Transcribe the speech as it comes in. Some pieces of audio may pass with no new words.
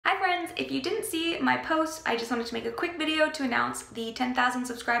friends, if you didn't see my post, I just wanted to make a quick video to announce the 10,000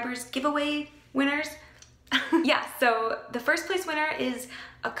 subscribers giveaway winners. Yeah, so the first place winner is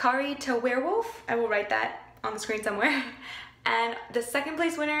AkariTehWerewolf. I will write that on the screen somewhere. And the second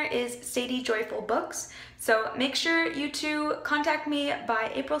place winner is SadieJoyfulBooks. So make sure you two contact me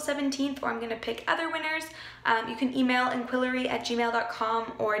by April 17th, or I'm gonna pick other winners. You can email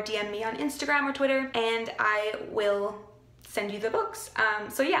inquillery@gmail.com or DM me on Instagram or Twitter, and I will send you the books.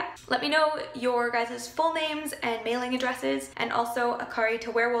 So yeah, let me know your guys' full names and mailing addresses, and also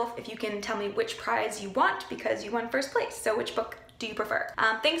AkariTehWerewolf if you can tell me which prize you want, because you won first place. So which book do you prefer?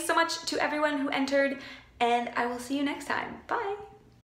 Thanks so much to everyone who entered, and I will see you next time. Bye!